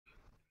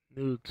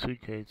New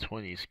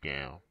 2K20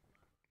 scam.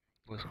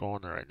 What's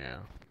going on right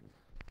now?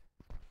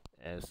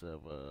 As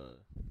of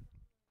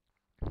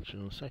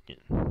June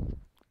 2nd.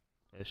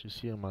 As you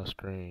see on my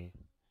screen,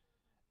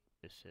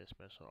 it says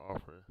special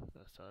offer.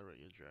 Accelerate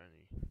your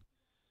journey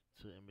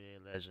to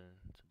NBA Legend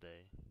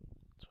today.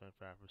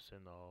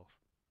 25% off.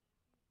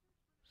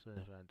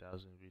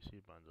 75,000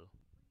 VC bundle.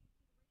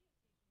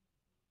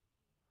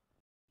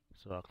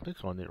 So I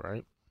click on it,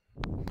 right?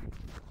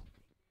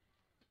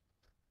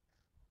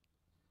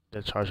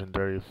 They're charging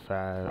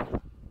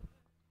 $35.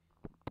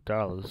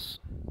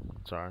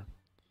 Sorry.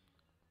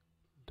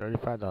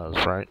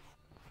 $35, right?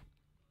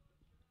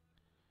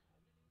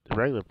 The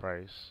regular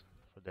price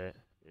for that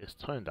is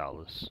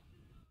 $20.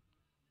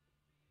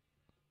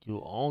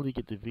 You'll only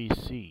get the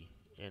VC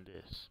in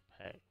this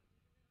pack.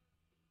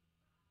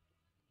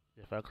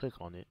 If I click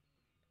on it,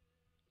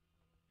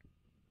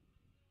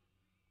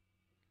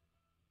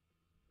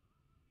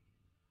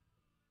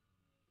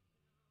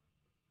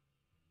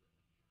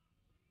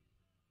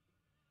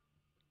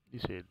 you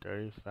see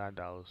 $35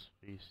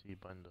 VC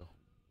bundle.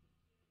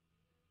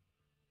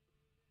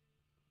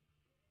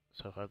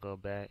 So if I go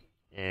back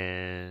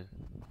and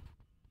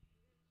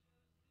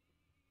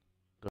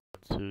go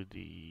to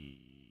the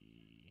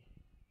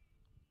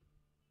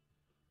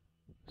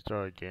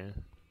store again,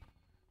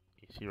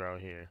 you see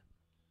right here,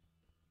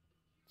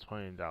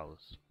 $20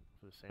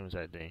 for the same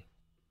exact thing.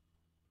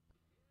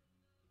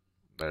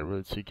 Like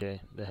really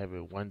 2K, they have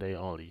it one day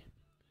only.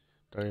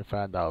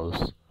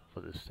 $35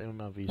 for the same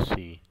amount of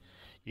VC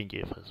you can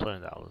get for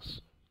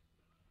 $20.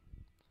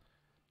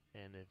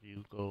 And if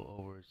you go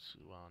over to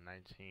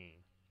 19,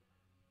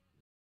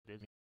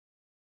 Disney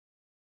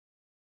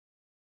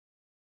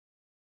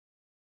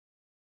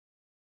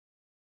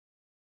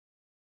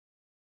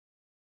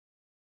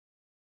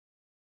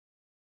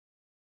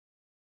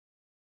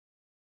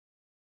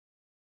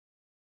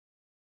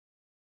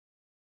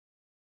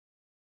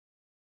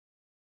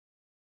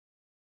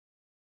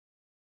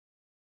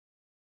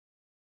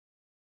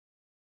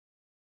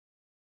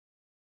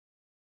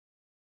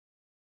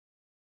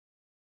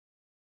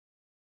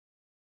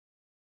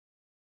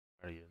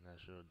period, not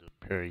sure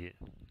the period.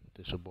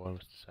 This your boy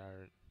Mysta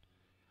Cyric.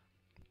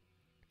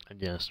 And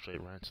then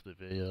straight right to the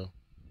video.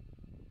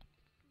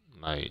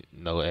 Like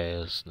no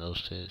ass, no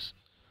shits.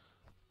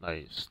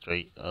 Like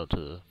straight up to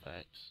the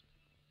facts.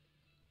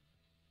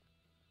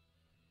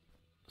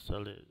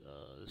 So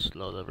let's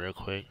load up real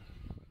quick.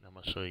 I'm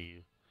gonna show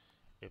you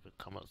if it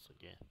comes up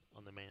again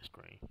on the main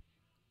screen.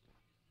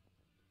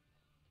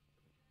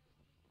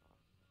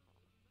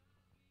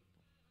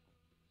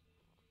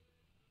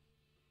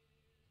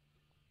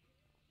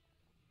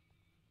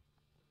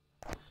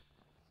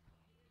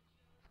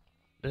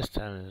 This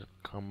time it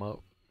come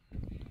up,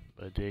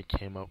 but it did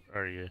came up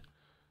earlier.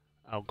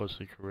 I'll go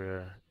to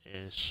career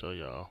and show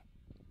y'all.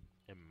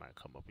 It might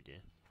come up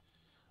again,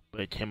 but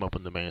it came up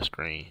on the main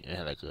screen. It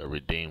had like a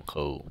redeem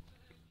code.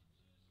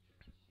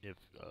 If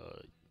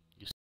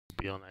you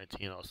be on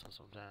 19 also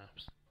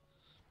sometimes.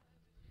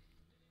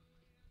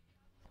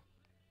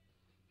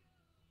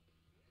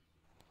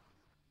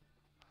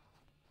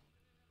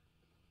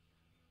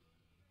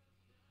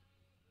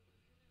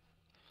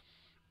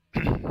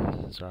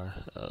 Sorry.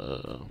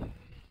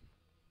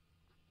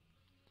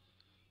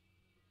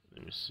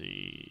 Let me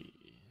see.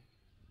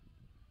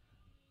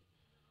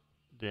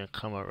 Didn't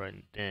come up right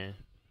then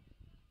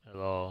at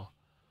all.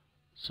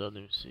 So let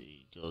me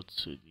see. Go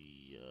to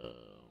the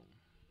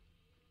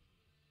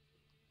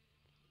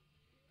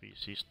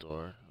PC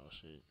store. Oh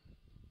shit.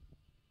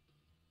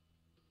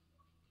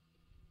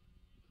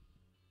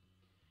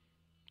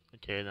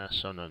 Okay, not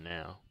showing up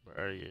now, but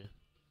earlier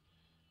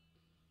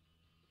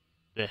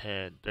they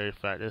had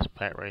 35. This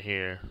pack right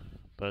here,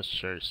 plus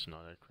shirts and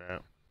all that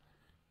crap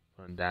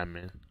on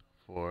Diamond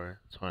for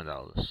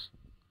 $20.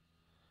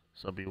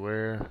 So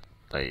beware,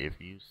 like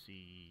if you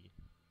see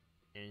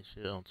any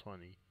shit on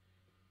 20,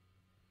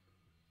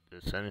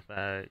 the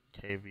 75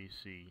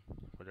 KVC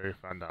for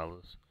 $35.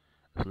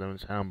 It's a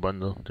limited time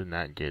bundle. Do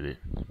not get it.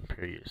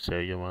 Period.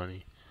 Save your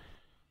money.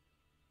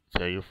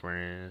 Tell your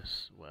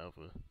friends,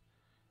 whatever.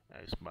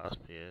 Xbox,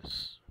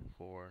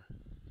 PS4.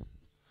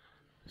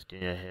 Just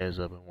give you a heads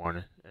up and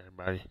warning,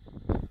 everybody.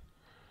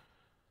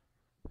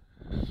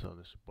 So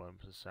this is your boy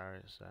Mysta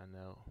Cyric signing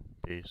out.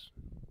 Peace.